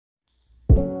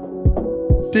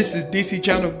This is DC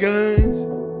Channel Guns.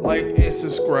 Like and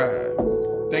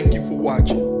subscribe. Thank you for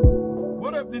watching.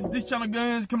 What up? This is DC Channel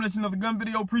Guns coming at you another gun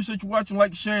video. Appreciate you watching,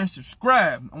 like, share, and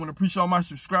subscribe. I want to appreciate all my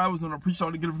subscribers and I appreciate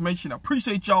all the good information. I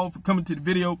appreciate y'all for coming to the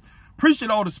video.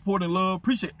 Appreciate all the support and love.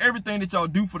 Appreciate everything that y'all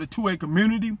do for the 2A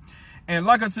community. And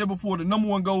like I said before, the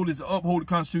 #1 goal is to uphold the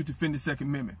Constitution, defend the Second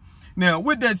Amendment. Now,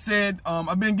 with that said,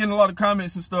 I've been getting a lot of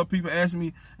comments and stuff. People asking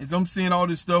me, as I'm seeing all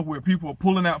this stuff where people are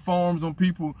pulling out firearms on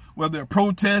people, whether they're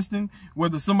protesting,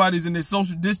 whether somebody's in their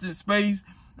social distance space,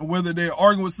 or whether they're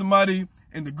arguing with somebody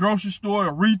in the grocery store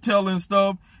or retail and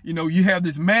stuff. You know, you have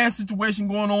this mask situation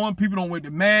going on. People don't wear the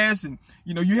mask. And,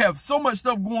 you know, you have so much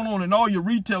stuff going on in all your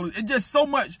retailers. It's just so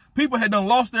much. People had done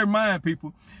lost their mind,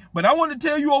 people. But I want to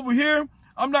tell you over here,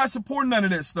 I'm not supporting none of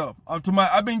that stuff.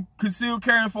 I've been concealed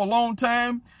carrying for a long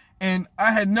time. And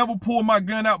I had never pulled my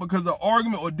gun out because of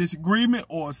argument or disagreement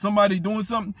or somebody doing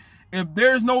something. If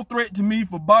there's no threat to me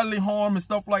for bodily harm and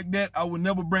stuff like that, I would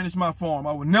never brandish my firearm.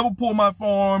 I would never pull my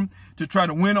firearm to try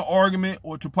to win an argument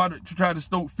or to try to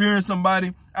stoke fear in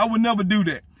somebody. I would never do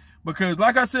that. Because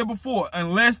like I said before,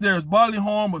 unless there's bodily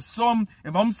harm or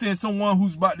if I'm seeing someone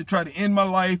who's about to try to end my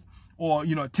life or,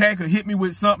 you know, attack or hit me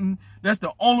with something, that's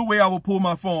the only way I will pull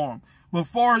my firearm. But as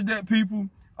far as that, people,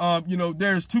 you know,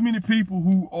 there's too many people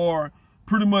who are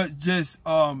pretty much just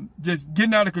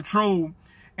getting out of control.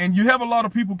 And you have a lot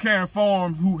of people carrying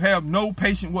firearms who have no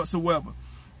patience whatsoever.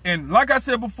 And like I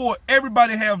said before,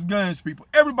 everybody has guns, people.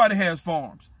 Everybody has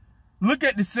firearms. Look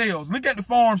at the sales. Look at the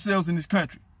firearm sales in this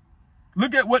country.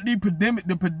 Look at what the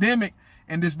pandemic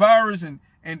and this virus and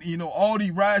you know, all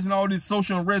these riots and all this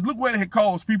social unrest. Look what it had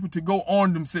caused people to go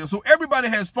arm themselves. So everybody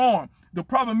has firearms. The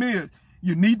problem is,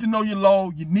 you need to know your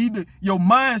law. You need your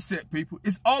mindset, people.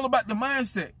 It's all about the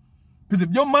mindset. Because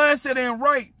if your mindset ain't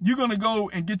right, you're going to go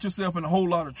and get yourself in a whole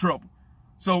lot of trouble.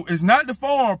 So it's not the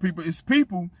firearm people. It's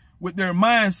people with their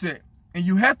mindset. And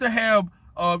you have to have,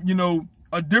 you know,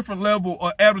 a different level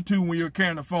of attitude when you're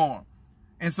carrying a firearm.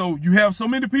 And so you have so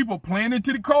many people playing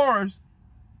into the cars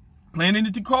of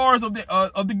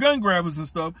the gun grabbers and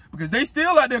stuff, because they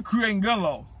still out there creating gun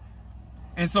laws.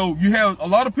 And so you have a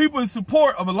lot of people in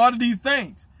support of a lot of these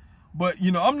things. But,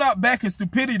 you know, I'm not backing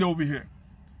stupidity over here.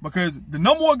 Because the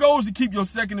 #1 goal is to keep your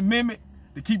Second Amendment,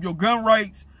 to keep your gun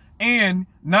rights, and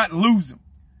not lose them.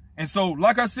 And so,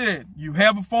 like I said, you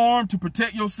have a firearm to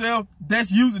protect yourself.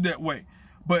 That's used that way.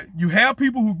 But you have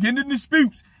people who get in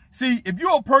disputes. See, if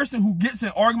you're a person who gets in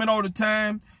argument all the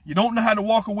time, you don't know how to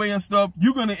walk away and stuff,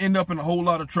 you're going to end up in a whole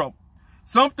lot of trouble.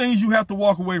 Some things you have to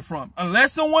walk away from,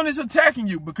 unless someone is attacking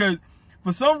you, because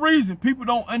for some reason, people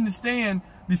don't understand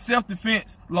the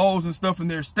self-defense laws and stuff in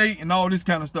their state and all this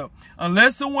kind of stuff.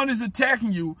 Unless someone is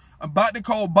attacking you, about to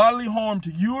cause bodily harm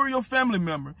to you or your family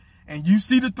member, and you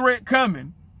see the threat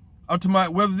coming,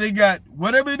 whether they got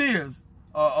whatever it is,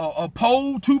 a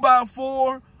pole,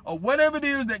 2x4, or whatever it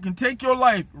is that can take your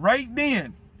life right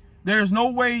then, there's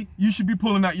no way you should be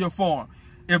pulling out your firearm.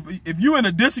 If you're in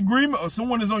a disagreement or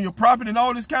someone is on your property and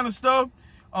all this kind of stuff,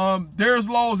 there's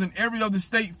laws in every other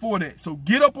state for that. So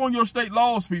get up on your state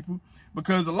laws, people,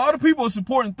 because a lot of people are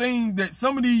supporting things that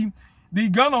some of the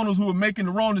gun owners who are making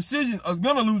the wrong decision are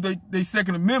going to lose their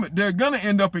Second Amendment. They're going to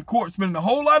end up in court spending a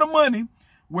whole lot of money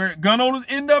where gun owners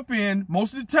end up in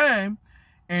most of the time,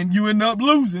 and you end up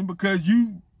losing because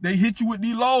they hit you with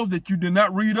these laws that you did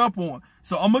not read up on.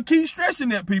 So I'm going to keep stressing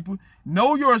that, people.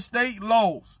 Know your state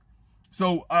laws.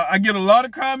 So I get a lot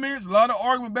of comments, a lot of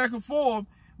argument back and forth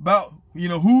about, you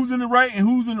know, who's in the right and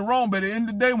who's in the wrong. But at the end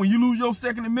of the day, when you lose your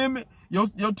Second Amendment, your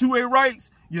 2A rights,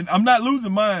 I'm not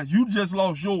losing mine. You just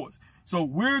lost yours. So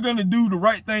we're going to do the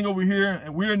right thing over here,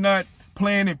 and we're not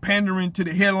playing and pandering to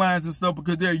the headlines and stuff,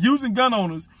 because they're using gun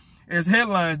owners as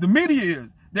headlines. The media is.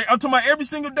 I'm talking about every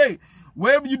single day.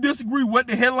 Wherever you disagree what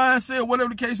the headlines say, or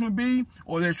whatever the case may be,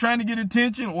 or they're trying to get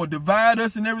attention or divide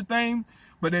us and everything.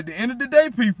 But at the end of the day,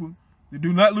 people, you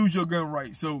do not lose your gun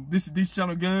rights. So this is DC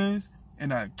Channel Guns,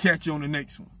 and I'll catch you on the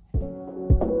next one.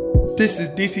 This is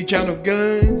DC Channel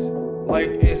Guns. Like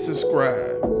and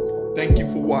subscribe. Thank you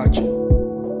for watching.